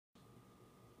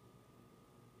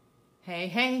Hey,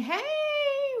 hey, hey!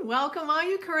 Welcome all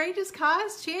you courageous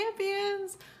cause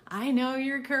champions. I know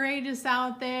you're courageous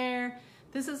out there.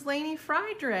 This is Lainey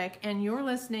Friedrich, and you're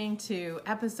listening to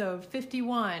episode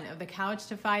 51 of the Couch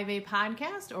to 5A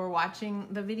podcast or watching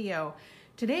the video.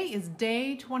 Today is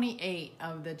day 28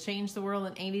 of the Change the World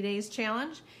in 80 Days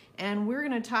challenge, and we're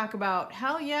going to talk about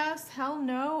hell yes, hell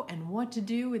no, and what to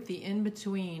do with the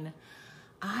in-between.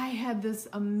 I had this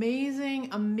amazing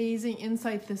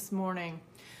insight this morning.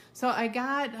 So I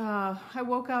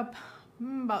woke up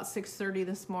about 6:30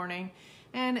 this morning,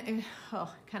 and it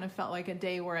kind of felt like a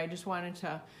day where I just wanted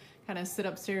to kind of sit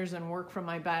upstairs and work from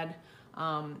my bed.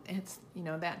 It's,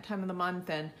 that time of the month,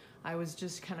 and I was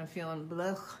just kind of feeling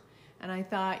blech. And I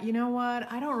thought, you know what?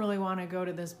 I don't really want to go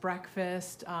to this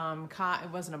breakfast.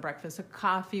 It wasn't a breakfast, a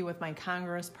coffee with my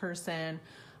congressperson,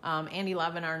 Andy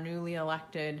Levin, our newly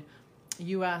elected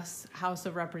U.S. House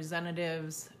of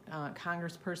Representatives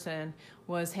congressperson,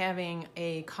 was having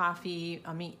a coffee,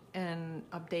 a meet and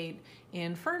update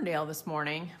in Ferndale this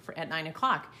morning at 9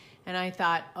 o'clock. And I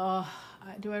thought,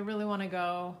 do I really want to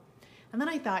go? And then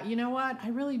I thought, you know what? I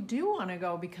really do want to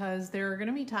go, because there are going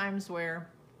to be times where,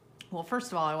 well,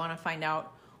 first of all, I want to find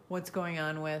out what's going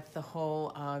on with the whole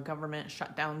government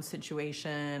shutdown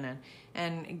situation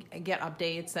and get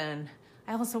updates. And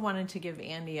I also wanted to give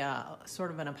Andy a sort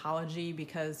of an apology,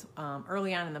 because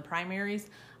early on in the primaries,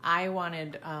 I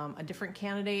wanted a different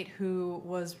candidate who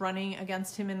was running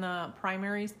against him in the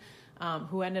primaries,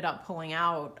 who ended up pulling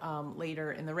out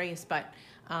later in the race. But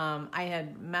I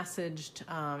had messaged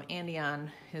Andy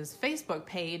on his Facebook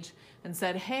page and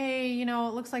said, hey,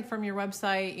 it looks like from your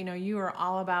website, you are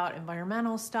all about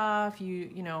environmental stuff.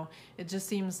 It just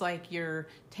seems like your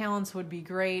talents would be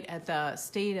great at the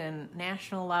state and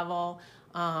national level.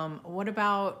 What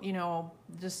about,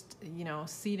 just,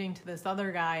 ceding to this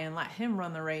other guy and let him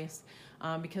run the race?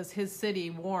 Because his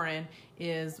city, Warren,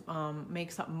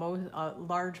 makes up a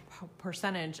large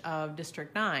percentage of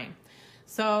District 9.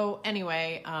 So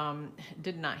anyway,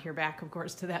 did not hear back, of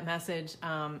course, to that message,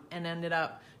 and ended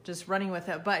up just running with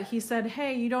it. But he said,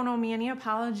 hey, you don't owe me any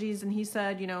apologies. And he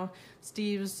said,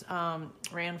 Steve's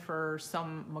ran for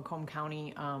some Macomb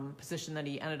County position that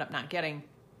he ended up not getting.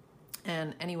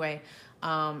 And anyway,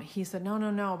 he said,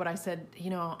 no. But I said,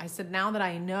 now that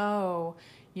I know,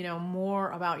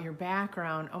 more about your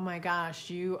background, oh my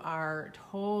gosh, you are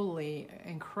totally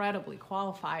incredibly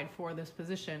qualified for this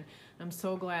position. I'm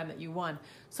so glad that you won.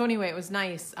 So anyway, it was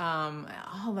nice.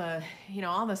 All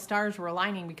the stars were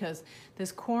aligning, because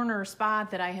this corner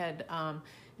spot that I had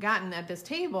gotten at this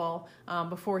table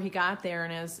before he got there,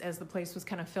 and as the place was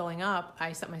kind of filling up,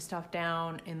 I set my stuff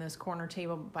down in this corner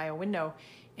table by a window,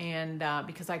 and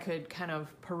because I could kind of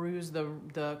peruse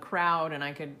the crowd, and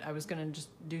I was going to just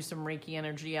do some Reiki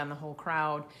energy on the whole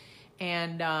crowd,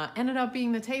 and ended up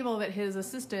being the table that his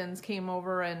assistants came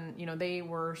over, and they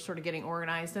were sort of getting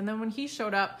organized. And then when he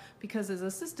showed up, because his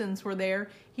assistants were there,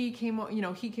 he came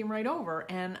right over,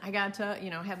 and I got to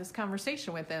have this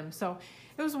conversation with him. So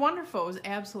it was wonderful. It was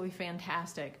absolutely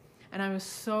fantastic, and I was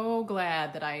so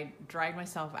glad that I dragged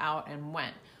myself out and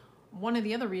went. One of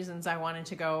the other reasons I wanted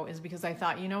to go is because I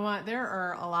thought, there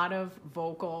are a lot of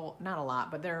not a lot,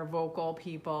 but there are vocal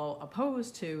people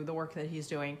opposed to the work that he's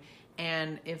doing.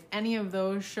 And if any of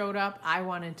those showed up, I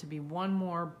wanted to be one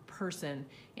more person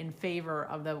in favor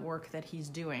of the work that he's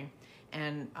doing.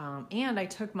 And I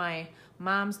took my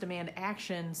Moms Demand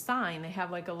Action sign. They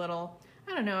have like a little,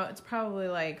 I don't know, it's probably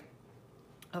like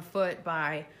a foot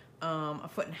by a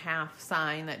foot and a half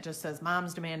sign that just says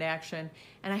Moms Demand Action,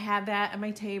 and I had that at my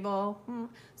table.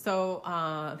 So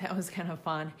that was kind of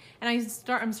fun. And I'm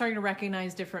starting to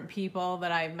recognize different people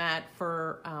that I've met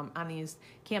for on these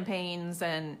campaigns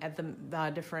and at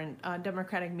the different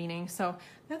Democratic meetings. So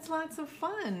that's lots of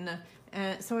fun.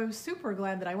 So I was super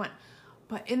glad that I went.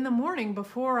 But in the morning,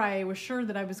 before I was sure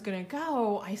that I was going to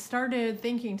go, I started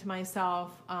thinking to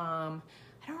myself, I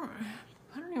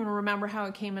don't even remember how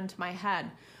it came into my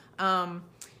head. I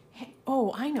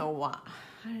know why.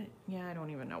 I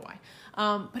don't even know why.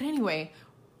 But anyway,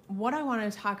 what I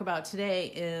want to talk about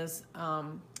today is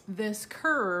this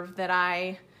curve that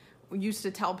I used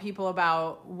to tell people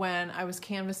about when I was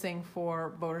canvassing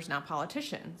for Voters Not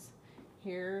Politicians.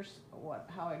 Here's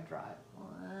how I draw it.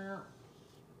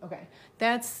 Okay,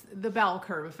 that's the bell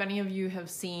curve. If any of you have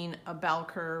seen a bell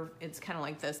curve, it's kind of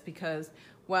like this, because,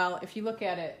 well, if you look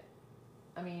at it,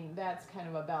 that's kind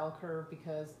of a bell curve,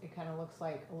 because it kind of looks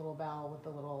like a little bell with the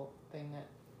little thing that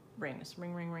rings,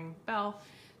 ring, ring, ring, bell.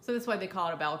 So that's why they call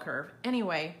it a bell curve.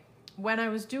 Anyway, when I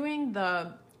was doing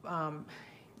the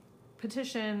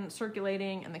petition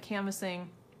circulating and the canvassing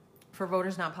for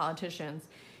Voters Not Politicians,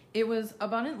 it was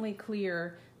abundantly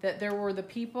clear that there were the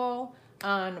people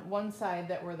on one side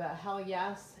that were the hell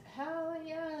yes,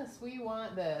 we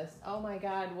want this. Oh my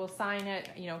God, we'll sign it.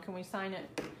 Can we sign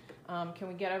it? Can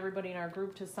we get everybody in our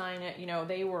group to sign it?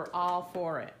 They were all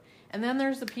for it. And then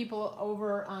there's the people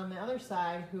over on the other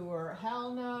side who were,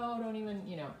 hell no, don't even,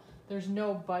 there's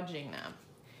no budging them.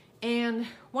 And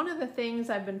one of the things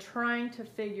I've been trying to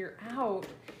figure out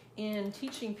in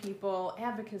teaching people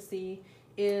advocacy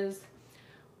is,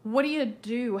 what do you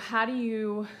do? How do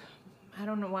you, I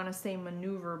don't want to say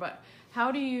maneuver, but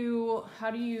how do you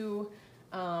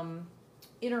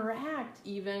interact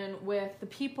even with the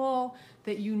people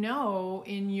that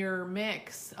in your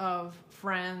mix of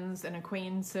friends and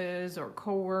acquaintances or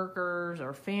coworkers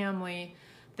or family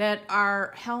that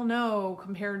are hell no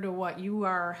compared to what you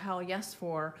are hell yes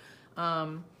for?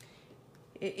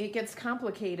 It gets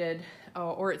complicated,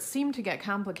 or it seemed to get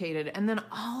complicated. And then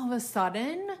all of a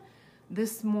sudden,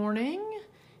 this morning,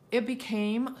 it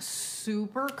became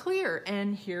super clear.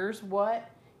 And here's what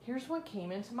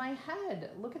came into my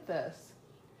head. Look at this.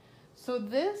 So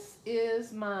this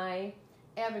is my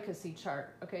advocacy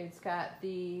chart. Okay, it's got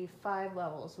the 5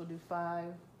 levels. We'll do 5.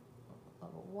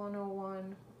 Level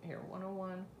 101. Here,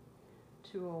 101,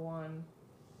 201,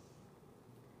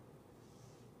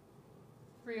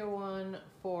 301,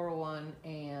 401,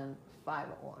 and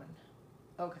 501.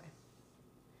 Okay.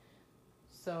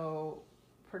 So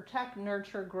protect,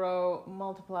 nurture, grow,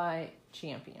 multiply,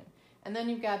 champion. And then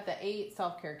you've got the 8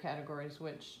 self-care categories,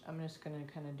 which I'm just going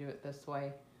to kind of do it this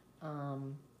way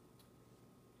to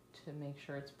make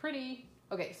sure it's pretty.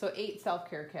 Okay, so 8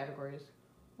 self-care categories.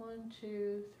 1,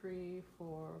 2, 3,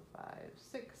 4, 5,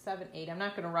 6, 7, 8. I'm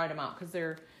not going to write them out because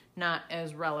they're not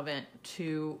as relevant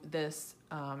to this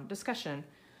discussion,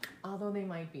 although they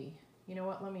might be. You know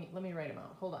what? Let me write them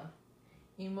out. Hold on.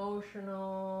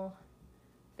 Emotional,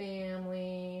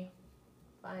 family,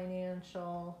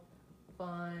 financial,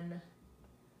 fun,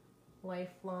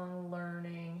 lifelong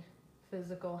learning,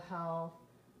 physical health,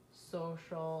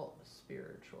 social,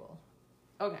 spiritual.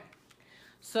 Okay,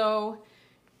 so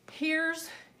here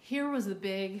was the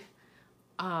big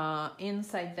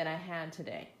insight that I had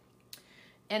today.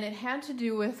 And it had to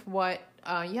do with what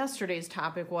yesterday's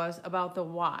topic was about the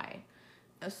why.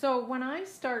 So when I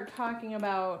start talking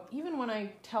about, even when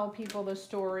I tell people the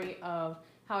story of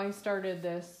how I started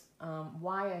this,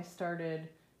 why I started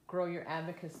Grow Your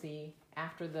Advocacy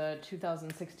after the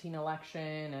 2016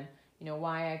 election, and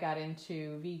why I got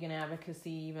into vegan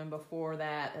advocacy even before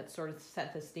that sort of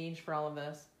set the stage for all of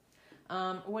this.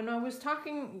 When I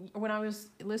was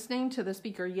listening to the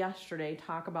speaker yesterday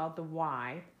talk about the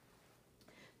why,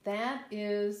 that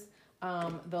is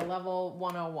the level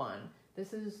 101.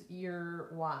 This is your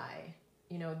why.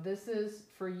 This is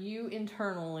for you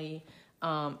internally.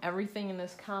 Everything in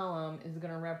this column is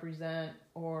going to represent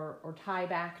or tie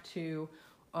back to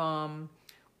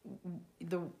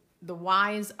the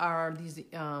whys are these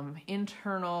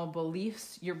internal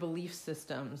beliefs, your belief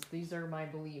systems. These are my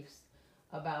beliefs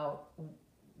about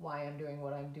why I'm doing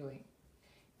what I'm doing.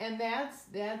 And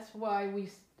that's why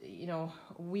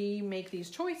we make these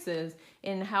choices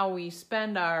in how we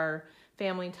spend our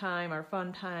family time, our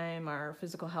fun time, our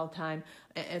physical health time,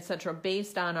 etc.,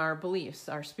 based on our beliefs,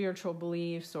 our spiritual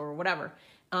beliefs or whatever.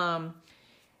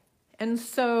 And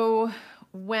so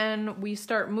when we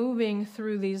start moving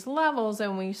through these levels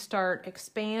and we start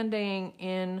expanding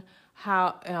in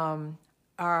how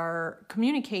our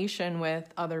communication with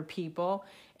other people,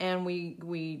 and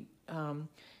we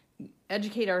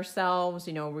educate ourselves,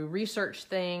 we research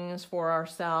things for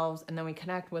ourselves, and then we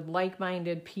connect with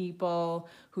like-minded people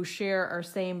who share our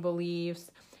same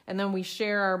beliefs, and then we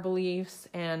share our beliefs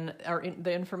and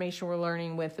the information we're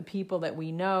learning with the people that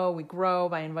we know. We grow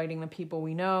by inviting the people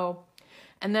we know,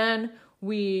 and then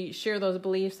we share those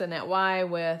beliefs and that why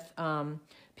with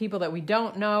people that we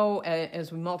don't know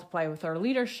as we multiply with our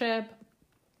leadership.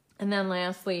 And then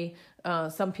lastly,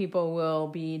 some people will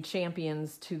be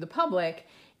champions to the public.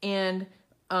 And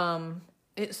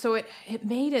it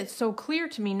made it so clear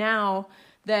to me now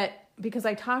that, because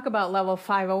I talk about level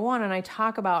 501 and I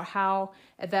talk about how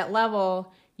at that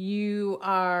level you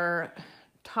are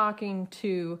talking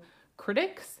to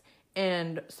critics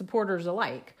and supporters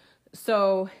alike.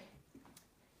 So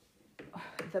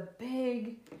the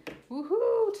big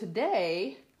woohoo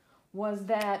today was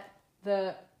that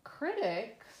the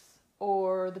critics,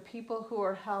 or the people who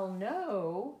are hell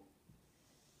no,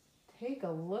 take a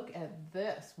look at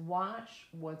this. Watch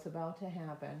what's about to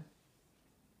happen.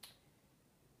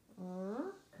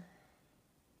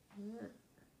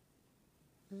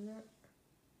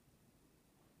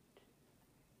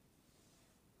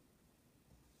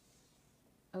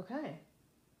 Okay.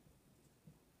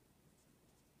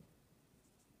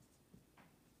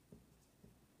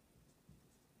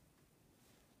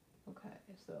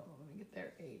 So let me get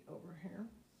their 8 over here.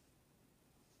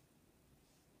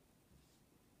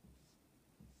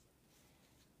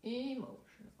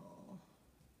 Emotional,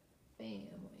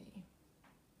 family,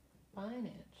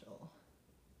 financial,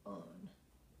 fun,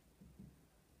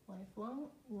 lifelong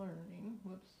learning,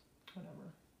 whoops,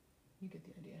 whatever, you get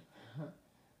the idea.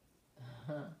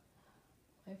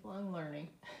 Lifelong learning,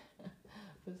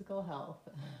 physical health,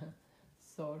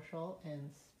 social and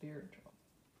spiritual.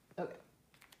 Okay.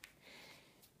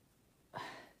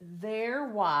 Their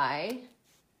why,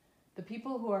 the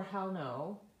people who are hell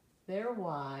no, their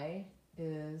why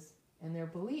is, and their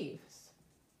beliefs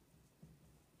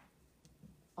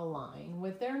align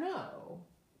with their no,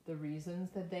 the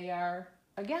reasons that they are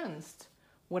against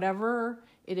whatever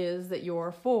it is that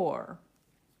you're for.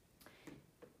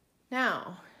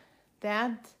 Now,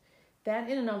 that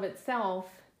in and of itself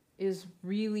is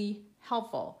really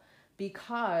helpful,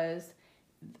 because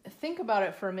think about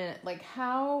it for a minute. Like,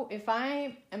 how, if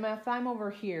I'm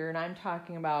over here and I'm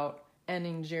talking about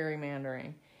ending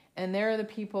gerrymandering, and there are the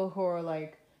people who are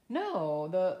like,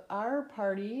 no, our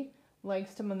party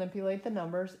likes to manipulate the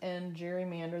numbers and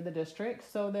gerrymander the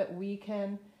district so that we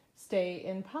can stay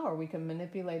in power. We can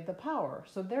manipulate the power.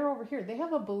 So they're over here. They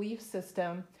have a belief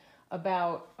system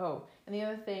about, oh, and the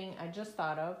other thing I just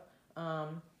thought of,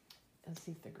 let's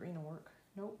see if the green will work.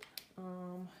 Nope.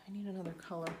 I need another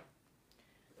color.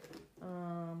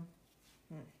 I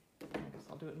guess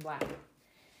I'll do it in black.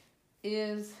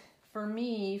 Is, for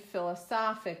me,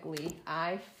 philosophically,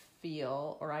 I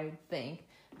feel, or I think,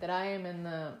 that I am in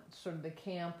the sort of the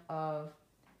camp of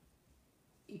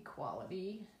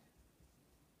equality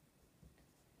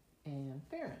and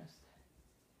fairness.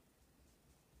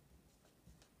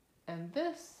 And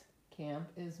this camp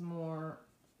is more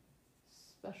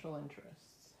special interests.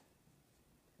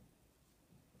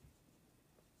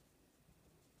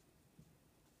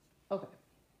 Okay,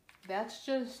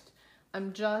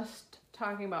 I'm just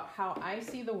talking about how I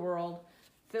see the world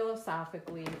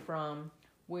philosophically, from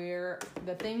where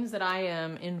the things that I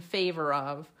am in favor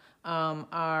of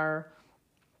are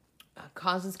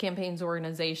causes, campaigns,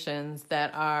 organizations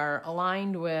that are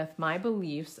aligned with my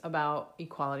beliefs about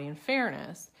equality and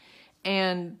fairness.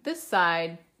 And this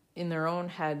side, in their own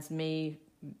heads, may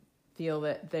feel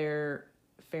that they're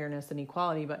fairness and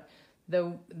equality, but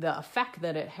the effect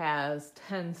that it has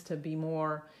tends to be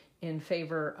more in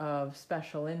favor of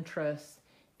special interests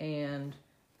and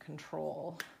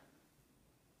control.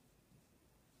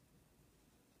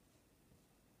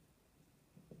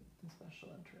 Special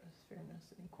interests, fairness,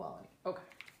 and equality. Okay.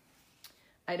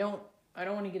 I don't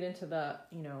want to get into the,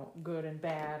 good and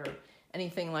bad or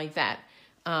anything like that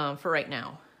for right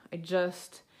now. I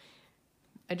just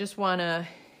want to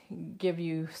give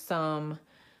you some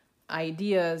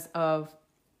ideas of,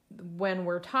 when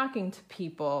we're talking to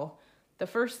people, the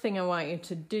first thing I want you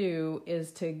to do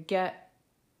is to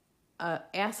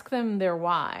ask them their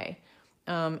why.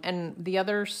 And the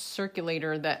other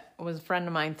circulator that was a friend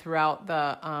of mine throughout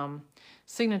the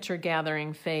signature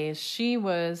gathering phase, she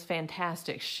was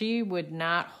fantastic. She would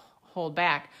not hold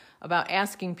back about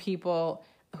asking people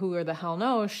who are the hell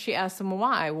no. She asked them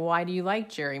why. Why do you like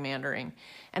gerrymandering?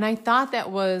 And I thought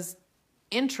that was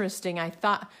interesting.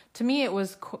 To me,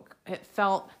 it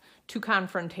felt too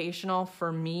confrontational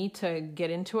for me to get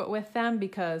into it with them,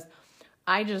 because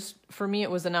for me,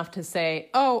 it was enough to say,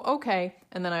 oh, okay,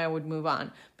 and then I would move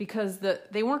on, because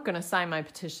they weren't going to sign my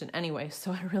petition anyway,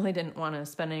 so I really didn't want to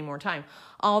spend any more time.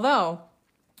 Although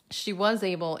she was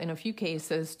able, in a few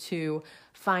cases, to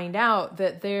find out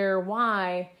that their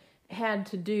why had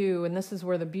to do, and this is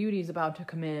where the beauty's about to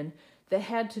come in, that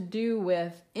had to do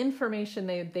with information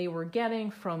they were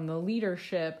getting from the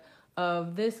leadership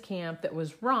of this camp that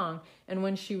was wrong. And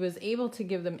when she was able to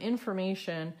give them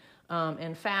information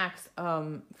and facts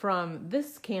from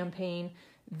this campaign,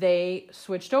 they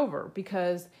switched over,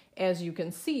 because, as you can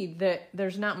see, that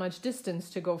there's not much distance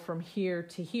to go from here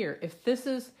to here. If this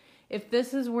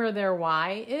is where their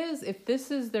why is, if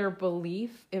this is their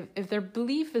belief, if their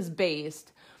belief is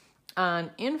based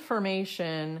on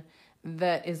information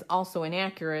that is also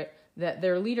inaccurate, that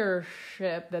their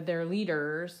leadership, that their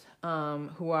leaders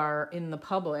who are in the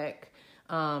public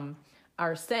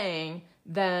are saying,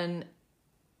 then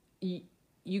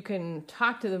you can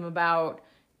talk to them about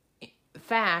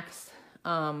facts,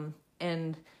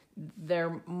 and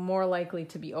they're more likely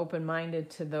to be open-minded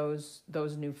to those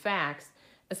new facts,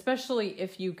 especially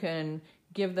if you can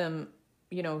give them,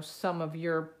 some of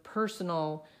your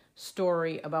personal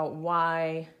story about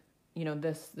why,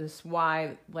 this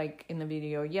why, like in the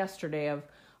video yesterday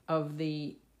of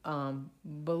the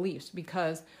beliefs,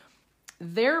 because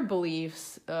their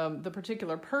beliefs, the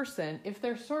particular person, if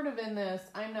they're sort of in this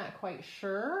I'm not quite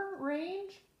sure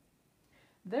range,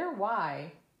 their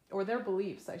why, or their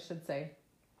beliefs, I should say,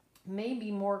 may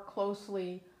be more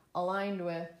closely aligned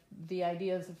with the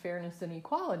ideas of fairness and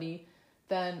equality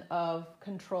than of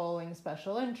controlling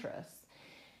special interests.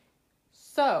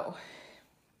 So,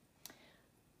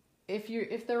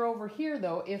 if they're over here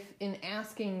though, if in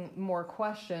asking more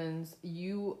questions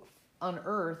you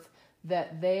unearth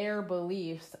that their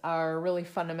beliefs are really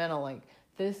fundamental, like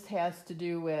this has to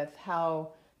do with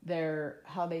how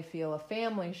they feel a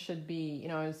family should be.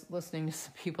 I was listening to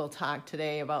some people talk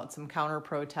today about some counter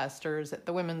protesters at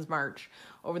the Women's March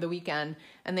over the weekend,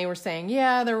 and they were saying,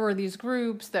 there were these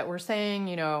groups that were saying,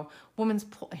 women's,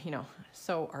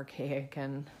 so archaic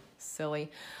and silly.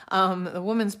 The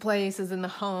woman's place is in the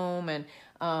home and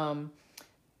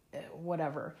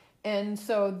whatever. And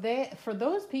so for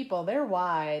those people, their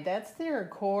why, that's their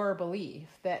core belief,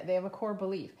 that they have a core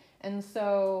belief. And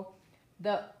so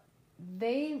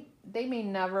they may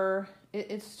never,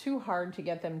 it's too hard to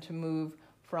get them to move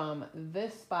from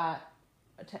this spot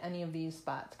to any of these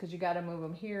spots, because you got to move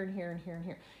them here and here and here and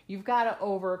here. You've got to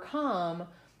overcome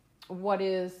what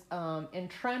is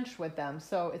entrenched with them.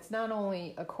 So it's not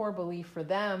only a core belief for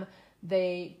them,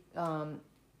 they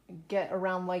get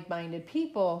around like-minded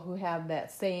people who have that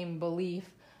same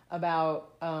belief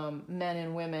about men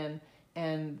and women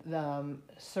and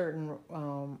certain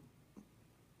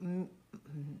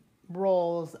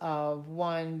roles of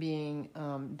one being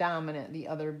dominant, the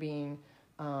other being,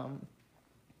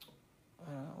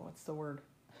 what's the word?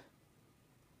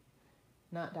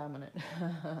 Not dominant.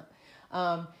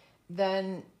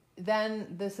 Then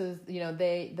this is,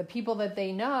 the people that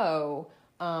they know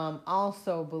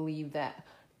also believe that.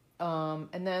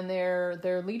 And then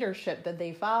their leadership that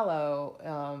they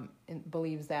follow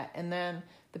believes that. And then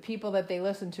the people that they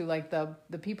listen to, like the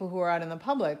people who are out in the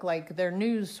public, like their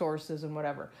news sources and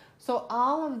whatever. So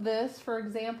all of this, for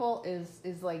example,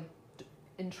 is like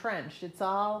entrenched. It's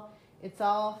all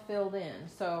filled in.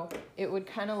 So it would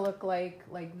kind of look like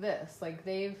this. Like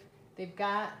they've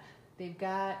got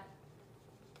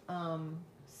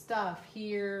stuff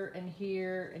here and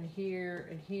here and here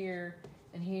and here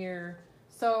and here.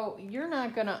 So you're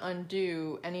not going to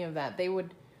undo any of that. They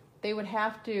would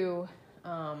have to.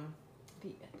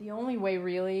 The only way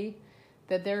really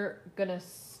that they're going to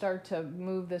start to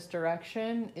move this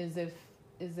direction is if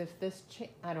this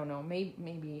I don't know,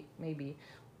 maybe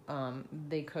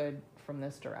they could from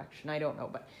this direction. I don't know,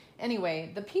 but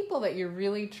anyway, the people that you're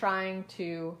really trying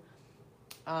to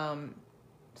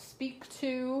speak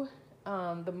to,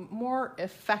 the more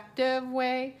effective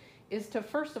way is to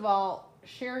first of all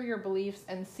share your beliefs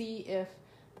and see if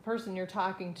the person you're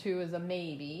talking to is a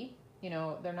maybe.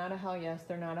 They're not a hell yes,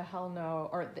 they're not a hell no,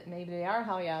 or maybe they are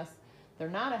hell yes,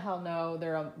 they're not a hell no,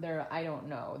 they're I don't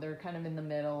know, they're kind of in the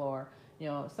middle, or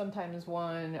sometimes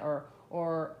one,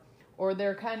 or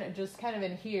they're kind of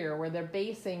in here where they're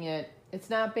basing it.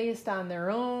 It's not based on their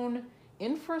own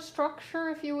infrastructure,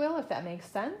 if you will, if that makes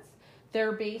sense.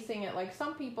 They're basing it, like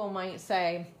some people might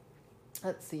say,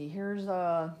 let's see, here's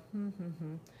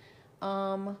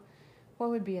what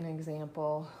would be an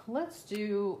example? Let's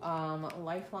do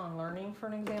lifelong learning for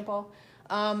an example.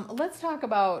 Let's talk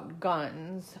about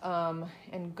guns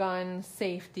and gun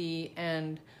safety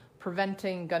and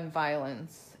preventing gun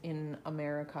violence in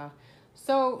America.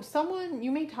 So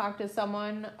you may talk to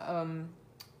someone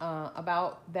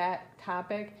about that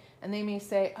topic, and they may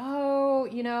say, oh,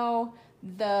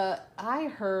 I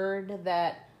heard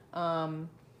that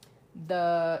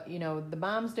the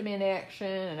moms demand action,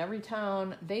 and every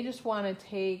town, they just want to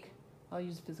take, I'll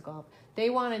use physical health, they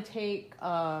want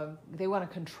to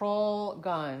control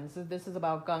guns. This is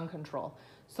about gun control.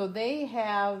 So they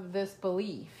have this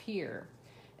belief here.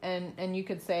 And you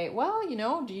could say, well,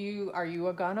 are you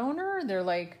a gun owner? They're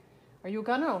like, are you a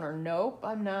gun owner? Nope,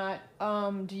 I'm not.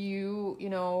 Do you,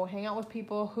 hang out with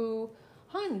people who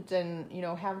hunt and,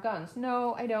 have guns?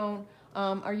 No, I don't.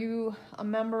 Are you a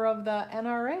member of the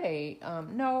NRA?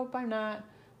 Nope, I'm not.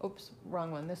 Oops,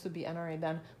 wrong one. This would be NRA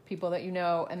then. People that you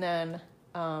know. And then,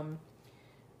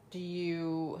 do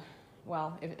you?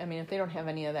 Well, if they don't have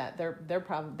any of that,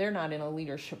 they're not in a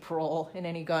leadership role in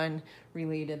any gun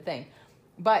related thing.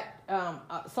 But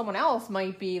someone else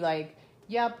might be like,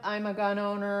 yep, I'm a gun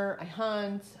owner. I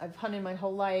hunt. I've hunted my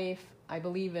whole life. I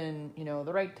believe in,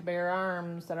 the right to bear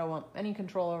arms. I don't want any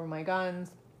control over my guns.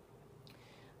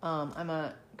 I'm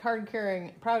a proud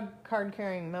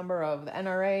card-carrying member of the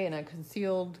NRA, and I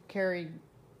concealed carry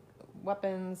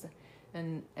weapons,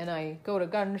 and I go to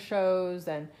gun shows,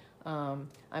 and I'm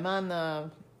on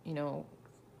the,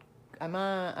 I'm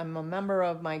a member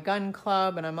of my gun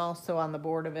club, and I'm also on the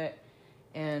board of it.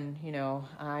 And,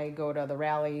 I go to the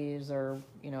rallies or,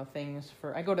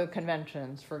 I go to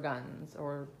conventions for guns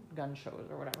or gun shows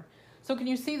or whatever. So can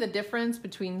you see the difference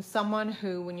between someone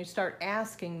who, when you start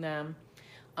asking them,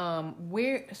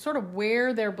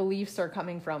 where their beliefs are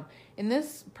coming from? In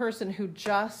this person who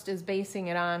just is basing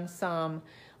it on some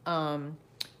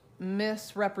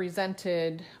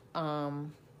misrepresented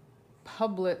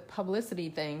publicity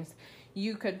things,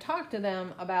 you could talk to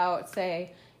them about,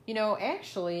 say,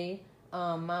 actually,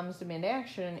 Moms Demand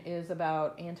Action is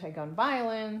about anti-gun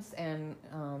violence and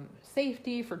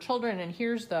safety for children, and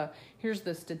here's the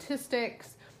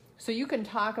statistics. So you can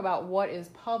talk about what is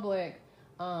public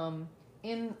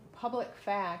in public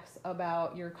facts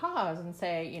about your cause and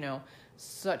say,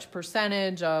 such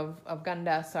percentage of gun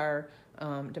deaths are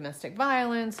domestic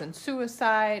violence and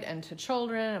suicide and to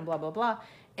children and blah, blah, blah.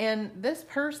 And this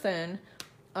person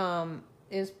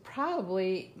is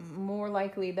probably more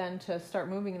likely then to start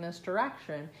moving in this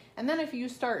direction. And then if you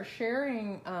start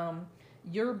sharing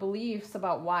your beliefs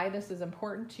about why this is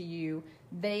important to you,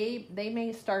 they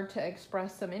may start to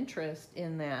express some interest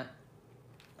in that.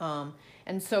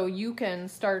 And so you can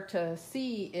start to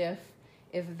see if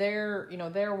their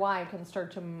why can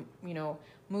start to,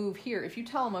 move here. If you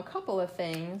tell them a couple of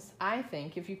things, I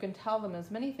think if you can tell them as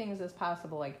many things as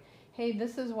possible, like, hey,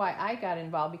 this is why I got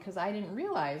involved, because I didn't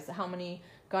realize how many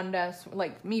gun deaths,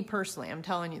 like me personally, I'm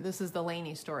telling you, this is the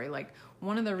Laney story. Like,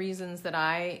 one of the reasons that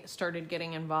I started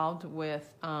getting involved with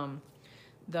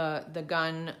the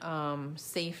gun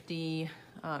safety,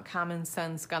 common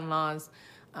sense gun laws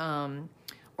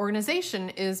organization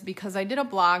is because I did a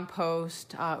blog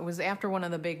post. It was after one of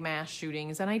the big mass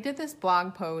shootings, and I did this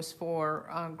blog post for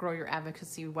Grow Your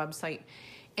Advocacy website.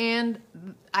 And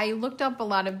I looked up a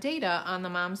lot of data on the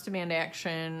Moms Demand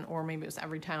Action, or maybe it was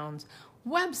Everytown's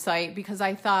website, because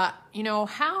I thought,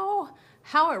 how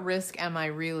at risk am I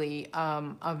really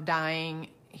of dying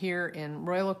here in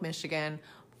Royal Oak, Michigan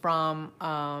from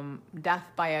death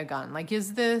by a gun? Like,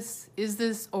 is this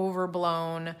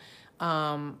overblown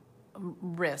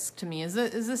risk to me? Is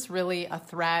this really a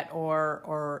threat,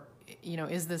 or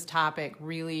is this topic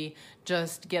really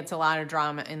just gets a lot of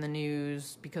drama in the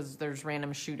news because there's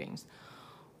random shootings?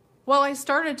 Well, I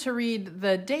started to read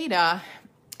the data,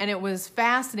 and it was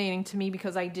fascinating to me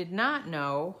because I did not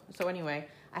know. So anyway,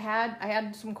 I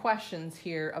had some questions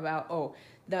here about,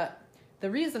 the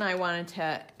reason I wanted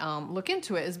to look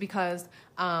into it is because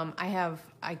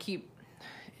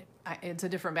it's a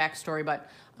different backstory, but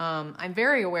I'm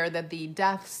very aware that the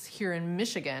deaths here in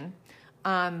Michigan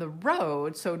on the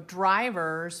road, so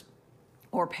drivers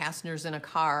or passengers in a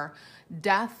car,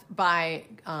 death by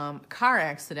car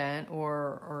accident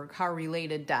or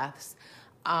car-related deaths,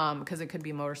 because it could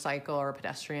be a motorcycle or a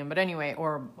pedestrian, but anyway,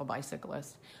 or a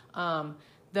bicyclist.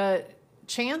 The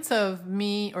chance of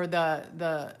me, or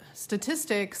the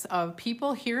statistics of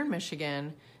people here in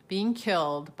Michigan being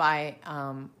killed by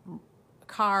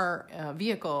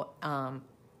vehicle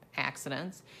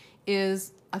accidents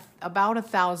is about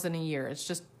 1,000 a year.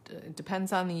 It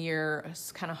depends on the year.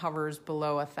 It kind of hovers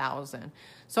below 1,000.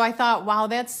 So I thought, wow,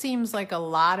 that seems like a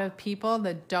lot of people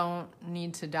that don't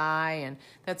need to die. And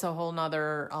that's a whole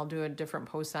nother, I'll do a different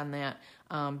post on that.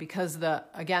 Because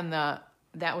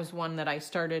that was one that I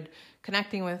started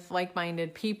connecting with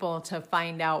like-minded people to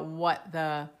find out what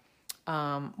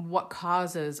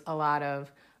causes a lot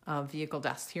of vehicle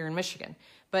deaths here in Michigan.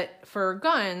 But for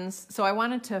guns, so I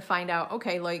wanted to find out,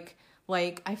 okay, like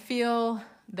I feel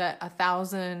that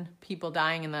 1,000 people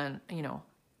dying and then,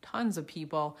 tons of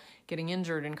people getting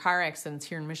injured in car accidents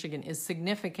here in Michigan is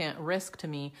significant risk to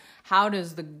me. How do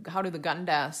the gun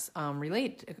deaths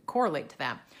correlate to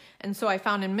that? And so I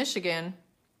found in Michigan,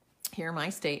 here in my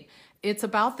state, it's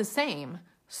about the same.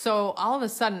 So all of a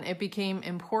sudden it became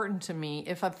important to me,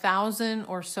 if 1,000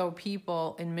 or so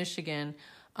people in Michigan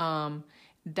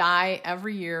die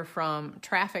every year from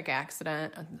traffic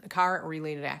accident,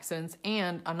 car-related accidents,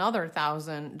 and another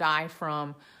 1,000 die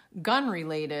from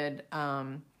gun-related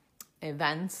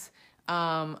events,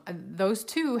 those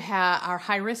two are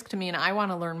high risk to me, and I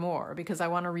want to learn more because I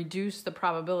want to reduce the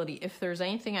probability. If there's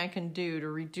anything I can do to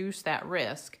reduce that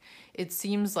risk, it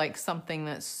seems like something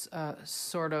that's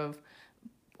sort of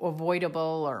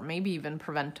avoidable or maybe even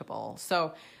preventable.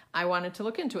 So I wanted to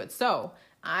look into it. So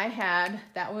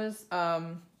that was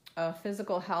a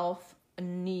physical health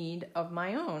need of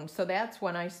my own. So that's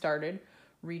when I started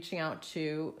reaching out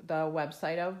to the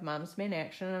website of Moms Demand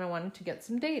Action, and I wanted to get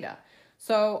some data.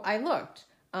 So I looked.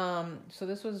 So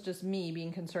this was just me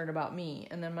being concerned about me.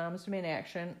 And then Moms Demand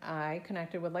Action, I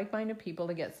connected with like-minded people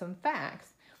to get some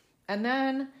facts. And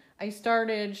then I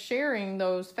started sharing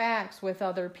those facts with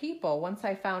other people. Once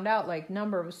I found out like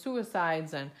number of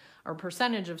suicides or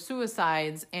percentage of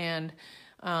suicides and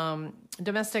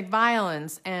domestic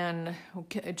violence and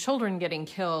children getting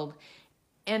killed,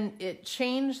 and it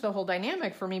changed the whole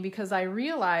dynamic for me, because I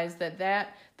realized that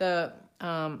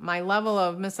my level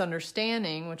of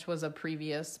misunderstanding, which was a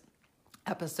previous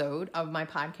episode of my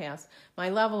podcast, my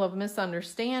level of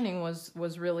misunderstanding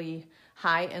was really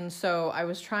high. And so I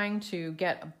was trying to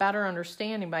get a better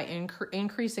understanding by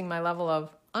increasing my level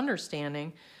of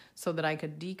understanding so that I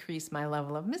could decrease my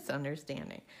level of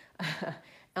misunderstanding.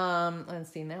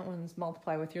 Let's see, and that one's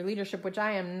multiply with your leadership, which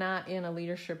I am not in a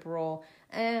leadership role.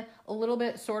 A little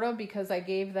bit, sort of, because I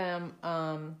gave them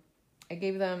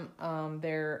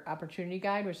their opportunity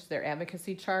guide, which is their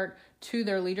advocacy chart, to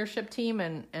their leadership team,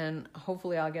 and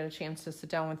hopefully I'll get a chance to sit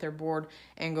down with their board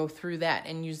and go through that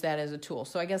and use that as a tool.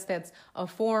 So I guess that's a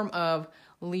form of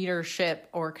leadership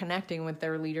or connecting with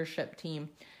their leadership team.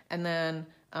 And then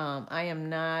I am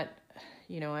not,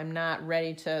 I'm not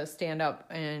ready to stand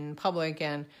up in public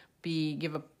and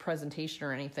give a presentation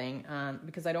or anything,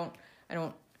 because I don't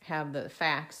have the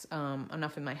facts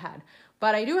enough in my head.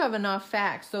 But I do have enough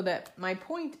facts so that my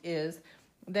point is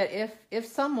that if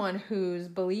someone whose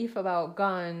belief about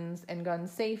guns and gun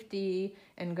safety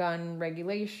and gun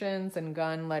regulations and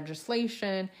gun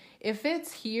legislation, if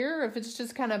it's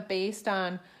just kind of based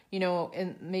on,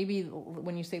 and maybe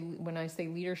when I say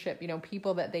leadership,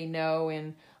 people that they know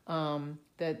and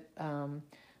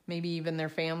maybe even their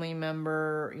family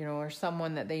member, or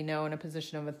someone that they know in a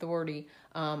position of authority,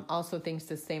 also thinks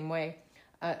the same way.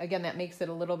 Again, that makes it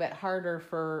a little bit harder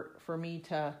for me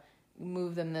to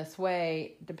move them this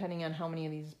way, depending on how many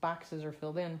of these boxes are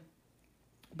filled in.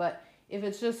 But if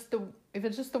it's just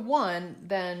the one,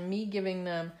 then me giving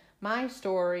them my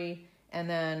story, and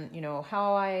then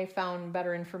how I found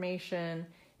better information,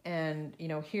 and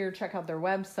here, check out their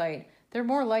website, they're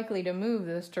more likely to move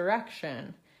this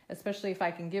direction. Especially if I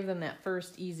can give them that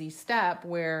first easy step,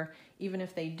 where even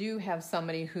if they do have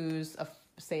somebody who's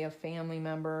say a family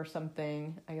member or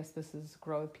something, I guess this is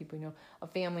grow with people, a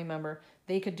family member,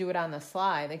 they could do it on the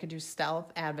sly. They could do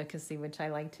stealth advocacy, which I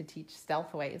like to teach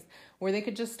stealth ways, where they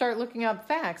could just start looking up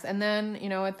facts. And then,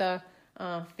 at the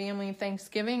family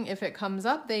Thanksgiving, if it comes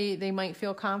up, they might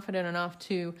feel confident enough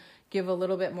to give a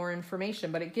little bit more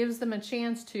information. But it gives them a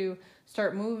chance to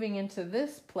start moving into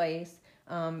this place,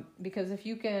 because if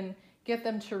you can get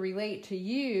them to relate to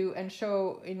you and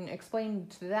show and explain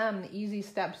to them the easy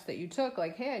steps that you took,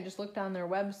 like, hey, I just looked on their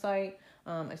website,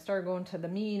 I started going to the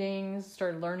meetings,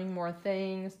 started learning more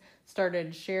things,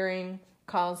 started sharing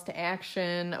calls to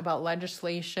action about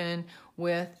legislation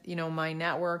with, my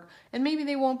network. And maybe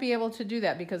they won't be able to do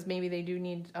that because maybe they do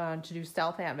need to do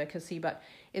stealth advocacy, but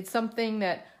it's something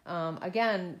that,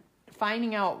 again,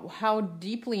 finding out how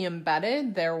deeply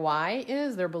embedded their why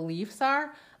is, their beliefs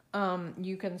are,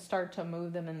 you can start to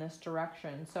move them in this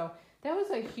direction. So that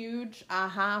was a huge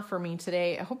aha for me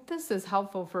today. I hope this is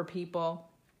helpful for people,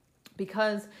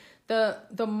 because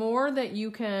the more that you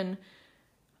can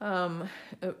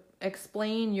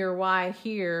explain your why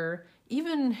here,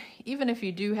 even if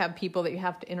you do have people that you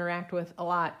have to interact with a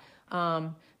lot,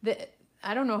 I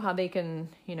don't know how they can,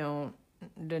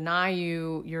 deny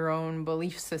you your own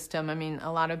belief system. I mean,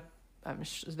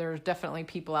 there's definitely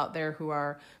people out there who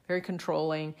are very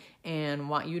controlling and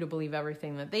want you to believe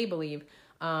everything that they believe.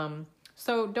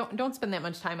 So don't spend that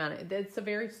much time on it. It's a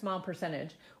very small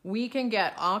percentage. We can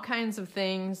get all kinds of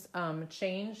things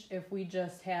changed if we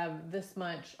just have this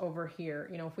much over here.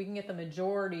 If we can get the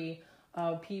majority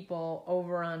of people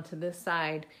over onto this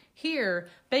side here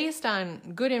based on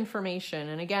good information.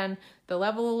 And again, the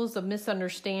levels of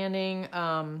misunderstanding,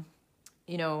 on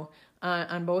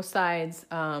both sides,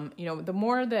 the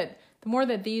more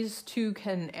that these two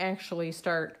can actually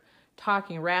start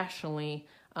talking rationally,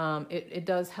 it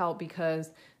does help,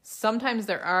 because sometimes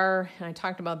there are, and I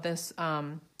talked about this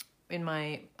in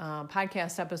my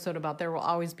podcast episode about there will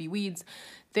always be weeds.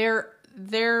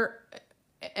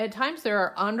 At times there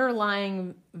are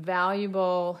underlying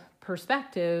valuable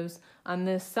perspectives on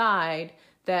this side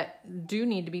that do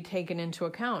need to be taken into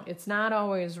account. It's not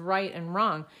always right and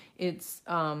wrong. It's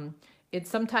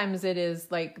sometimes it is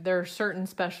like there are certain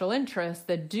special interests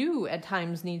that do at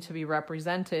times need to be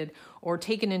represented or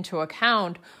taken into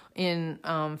account in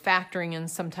factoring in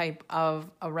some type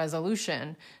of a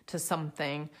resolution to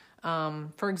something.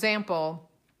 For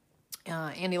example,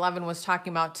 Andy Levin was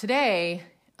talking about today,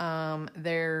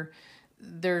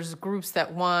 there's groups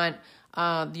that want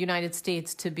the United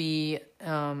States to be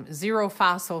zero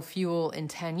fossil fuel in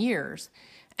 10 years.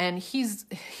 And his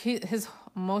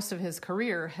most of his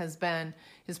career has been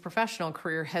his professional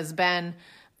career has been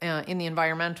in the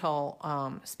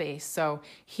environmental space. So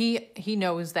he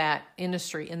knows that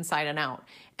industry inside and out.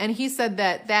 And he said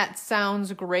that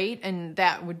sounds great and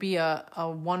that would be a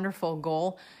wonderful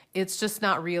goal. It's just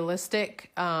not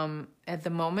realistic at the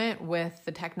moment with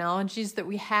the technologies that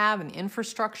we have and the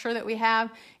infrastructure that we have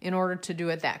in order to do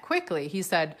it that quickly. He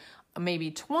said maybe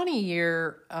a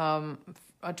 20-year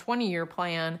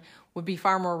plan would be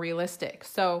far more realistic.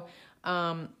 So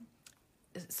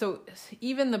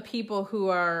even the people who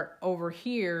are over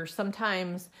here,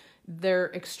 sometimes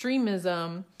their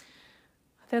extremism,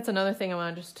 that's another thing I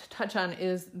want to just touch on,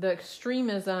 is the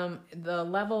extremism, the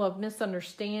level of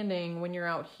misunderstanding when you're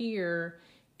out here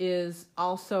is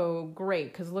also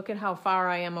great, because look at how far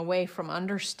I am away from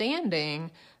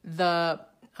understanding the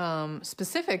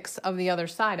specifics of the other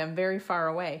side. I'm very far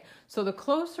away. So the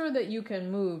closer that you can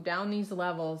move down these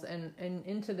levels and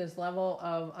into this level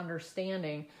of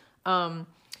understanding,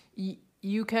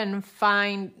 you can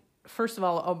find, first of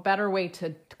all, a better way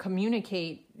to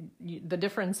communicate the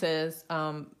differences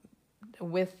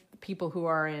with people who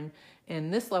are in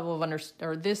this level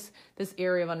of this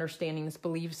area of understanding, this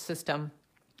belief system.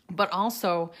 But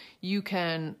also you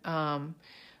can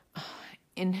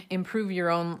improve your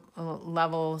own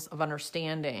levels of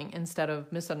understanding instead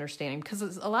of misunderstanding, because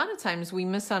a lot of times we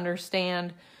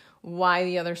misunderstand why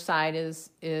the other side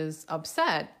is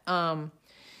upset.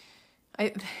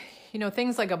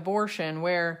 Things like abortion,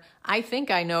 where I think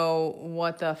I know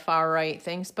what the far right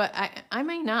thinks, but I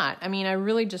may not. I mean, I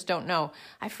really just don't know.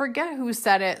 I forget who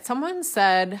said it. Someone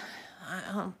said,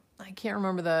 I can't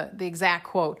remember the exact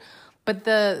quote, but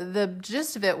the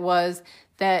gist of it was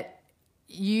that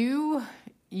you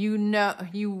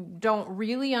don't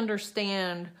really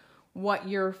understand what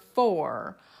you're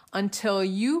for until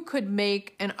you could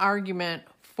make an argument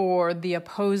for the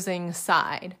opposing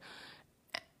side.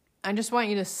 I just want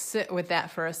you to sit with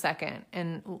that for a second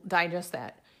and digest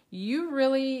that. You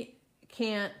really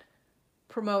can't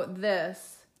promote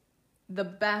this the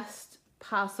best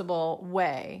possible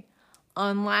way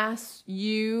unless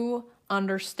you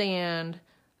understand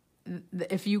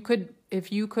if you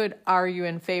could argue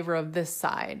in favor of this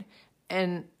side.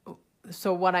 And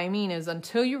so what I mean is,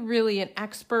 until you're really an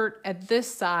expert at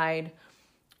this side,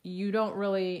 you don't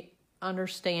really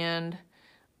understand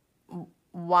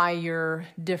why you're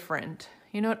different.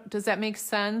 Does that make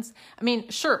sense? I mean,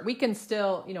 sure, we can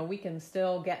still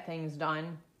get things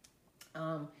done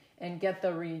and get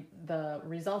the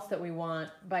results that we want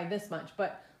by this much.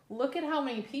 But look at how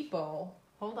many people,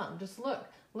 hold on, just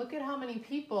look at how many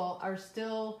people are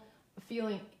still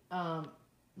feeling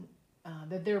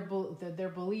that their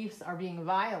beliefs are being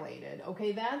violated.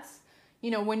 Okay, that's,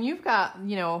 when you've got,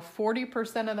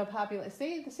 40% of the population,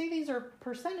 say these are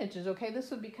percentages, okay, this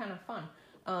would be kind of fun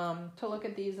to look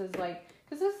at these as like,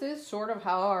 because this is sort of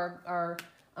how our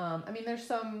there's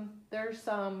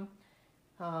some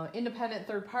independent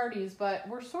third parties, but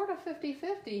we're sort of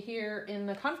 50-50 here in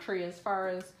the country as far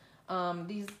as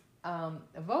these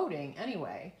voting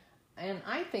anyway. And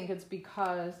I think it's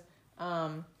because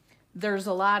there's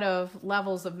a lot of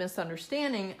levels of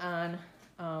misunderstanding on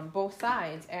both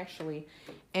sides, actually.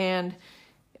 And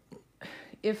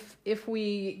if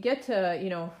we get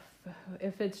to,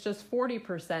 if it's just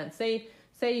 40%, say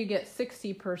you get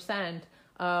 60%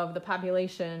 of the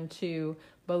population to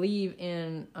believe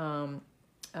in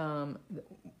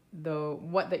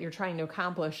what that you're trying to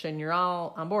accomplish, and you're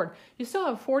all on board, you still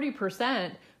have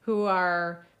 40% who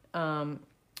are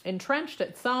entrenched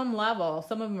at some level.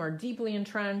 Some of them are deeply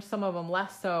entrenched, some of them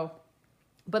less so,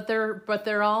 but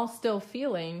they're all still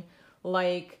feeling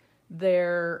like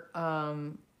they're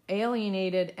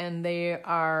alienated, and they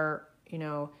are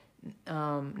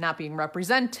not being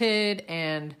represented,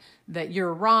 and that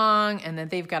you're wrong, and that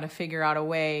they've got to figure out a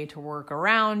way to work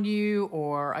around you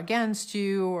or against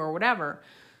you or whatever.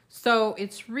 So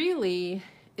it's really,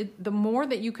 the more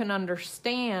that you can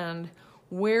understand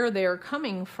where they're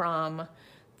coming from,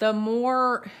 the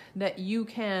more that you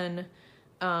can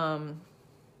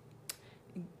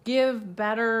give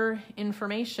better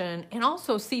information and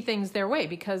also see things their way,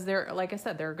 because like I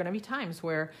said, there are going to be times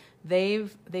where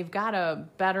they've got a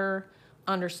better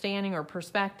understanding or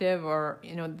perspective, or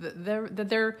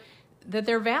that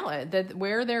they're valid, that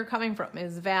where they're coming from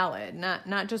is valid,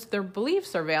 not just their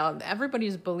beliefs are valid.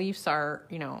 Everybody's beliefs are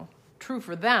true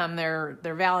for them, they're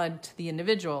valid to the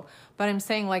individual, but I'm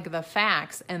saying like the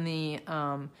facts and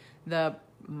the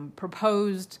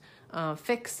proposed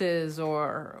fixes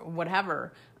or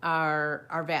whatever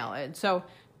are valid. So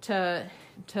to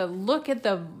look at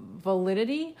the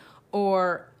validity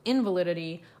or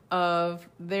invalidity of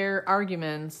their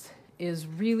arguments is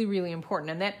really, really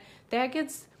important. And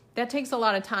that takes a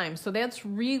lot of time. So that's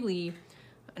really,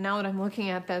 now that I'm looking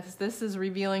at this is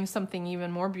revealing something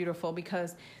even more beautiful,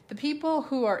 because the people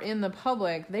who are in the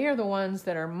public, they are the ones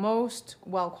that are most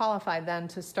well qualified then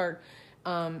to start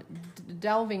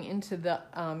delving into the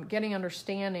getting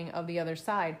understanding of the other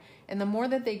side. And the more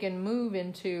that they can move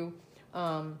into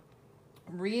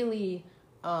really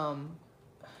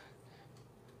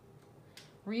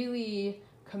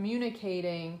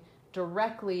communicating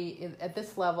directly at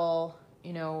this level,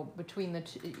 between the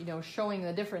two, showing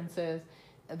the differences,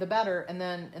 the better. And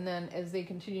then as they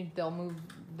continue, they'll move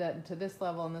that to this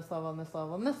level and this level and this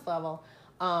level and this level.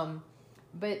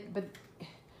 But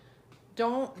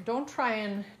don't try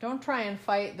and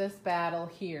fight this battle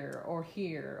here or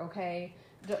here. Okay,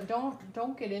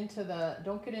 don't get into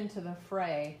the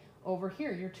fray over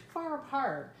here. You're too far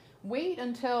apart. Wait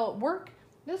until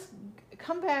just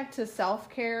come back to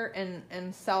self-care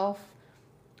and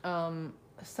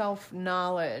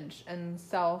self-knowledge and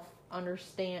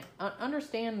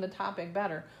understand the topic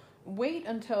better. Wait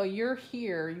until you're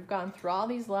here, you've gone through all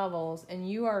these levels, and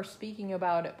you are speaking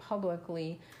about it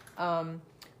publicly,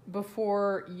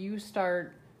 before you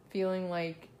start feeling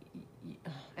like,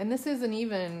 and this isn't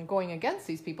even going against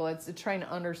these people, it's trying to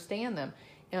understand them,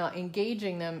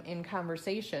 engaging them in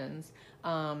conversations.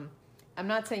 I'm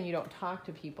not saying you don't talk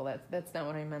to people. That's not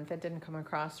what I meant. That didn't come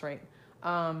across right.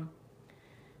 I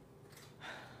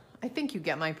think you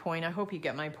get my point. I hope you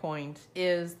get my point,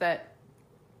 is that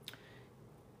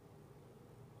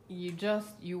you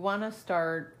want to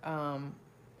start,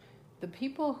 the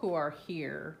people who are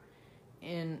here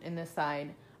in this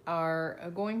side are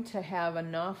going to have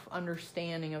enough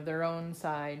understanding of their own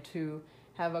side to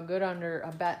have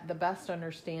the best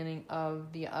understanding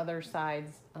of the other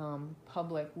side's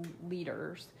public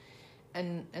leaders,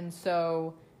 and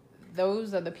so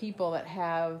those are the people that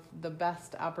have the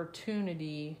best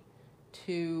opportunity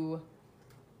to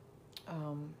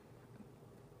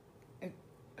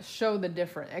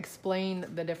explain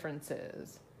the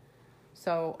differences.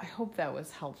 So I hope that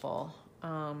was helpful.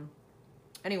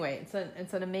 Anyway,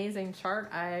 it's an amazing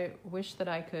chart. I wish that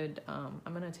I could, I'm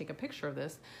going to take a picture of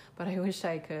this, but I wish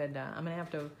I could, I'm going to have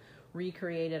to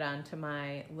recreate it onto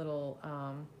my little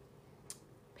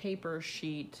paper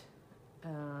sheet,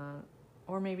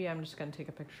 or maybe I'm just going to take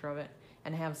a picture of it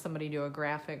and have somebody do a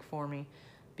graphic for me,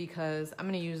 because I'm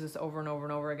going to use this over and over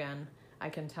and over again. I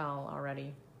can tell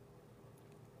already,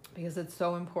 because it's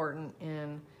so important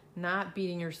in not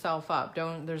beating yourself up.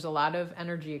 There's a lot of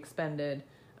energy expended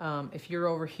if you're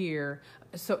over here.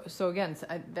 So again,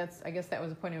 I guess that was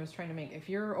the point I was trying to make. If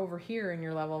you're over here in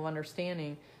your level of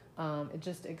understanding, it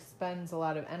just expends a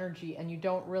lot of energy, and you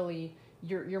don't really,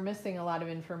 you're missing a lot of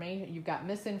information. You've got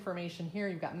misinformation here.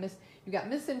 You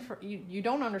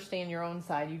don't understand your own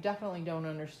side. You definitely don't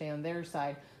understand their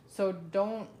side. So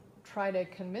don't try to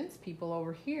convince people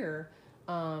over here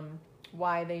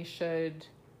why they should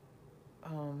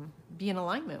be in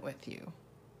alignment with you.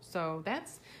 So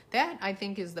that I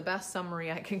think is the best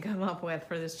summary I can come up with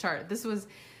for this chart. This was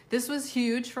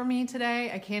huge for me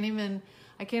today. I can't even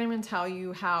tell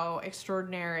you how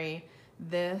extraordinary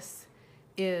this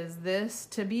is. This,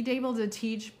 to be able to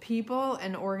teach people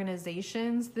and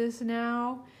organizations this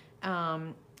now,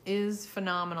 is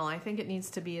phenomenal. I think it needs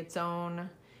to be its own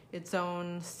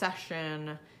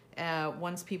session.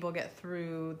 Once people get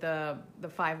through the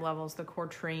 5 levels, the core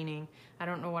training. I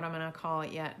don't know what I'm going to call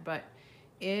it yet, but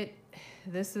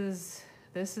this is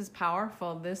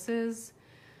powerful. This is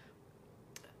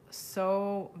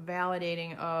so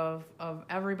validating of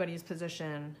everybody's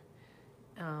position.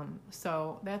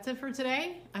 So that's it for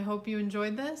today. I hope you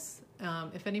enjoyed this.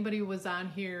 If anybody was on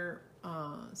here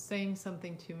saying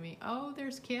something to me, oh,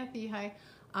 there's Kathy. Hi.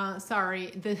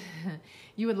 Sorry,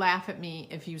 you would laugh at me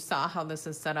if you saw how this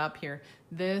is set up here.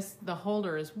 The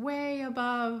holder is way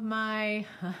above my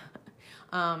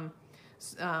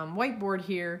whiteboard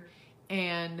here,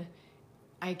 and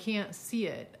I can't see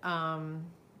it.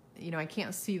 I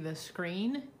can't see the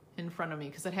screen in front of me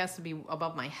because it has to be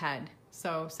above my head.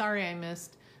 So sorry I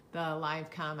missed the live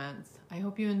comments. I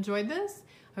hope you enjoyed this.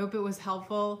 I hope it was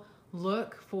helpful.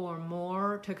 Look for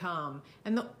more to come.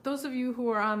 And those of you who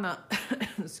are on the,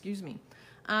 excuse me,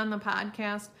 on the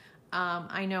podcast,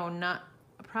 I don't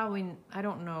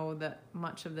know that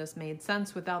much of this made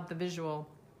sense without the visual.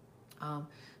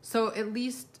 So at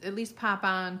least pop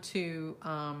on to,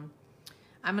 I'm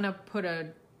going to put a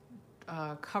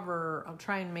cover. I'll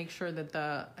try and make sure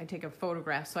that I take a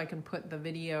photograph so I can put the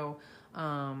video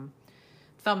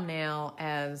thumbnail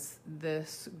as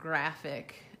this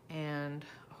graphic, and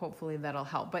hopefully that'll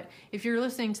help. But if you're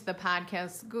listening to the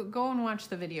podcast, go and watch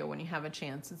the video when you have a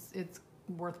chance. It's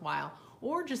worthwhile.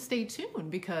 or just stay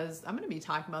tuned because I'm going to be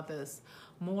talking about this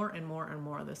more and more and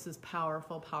more. This is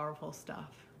powerful, powerful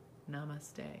stuff.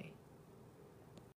 Namaste.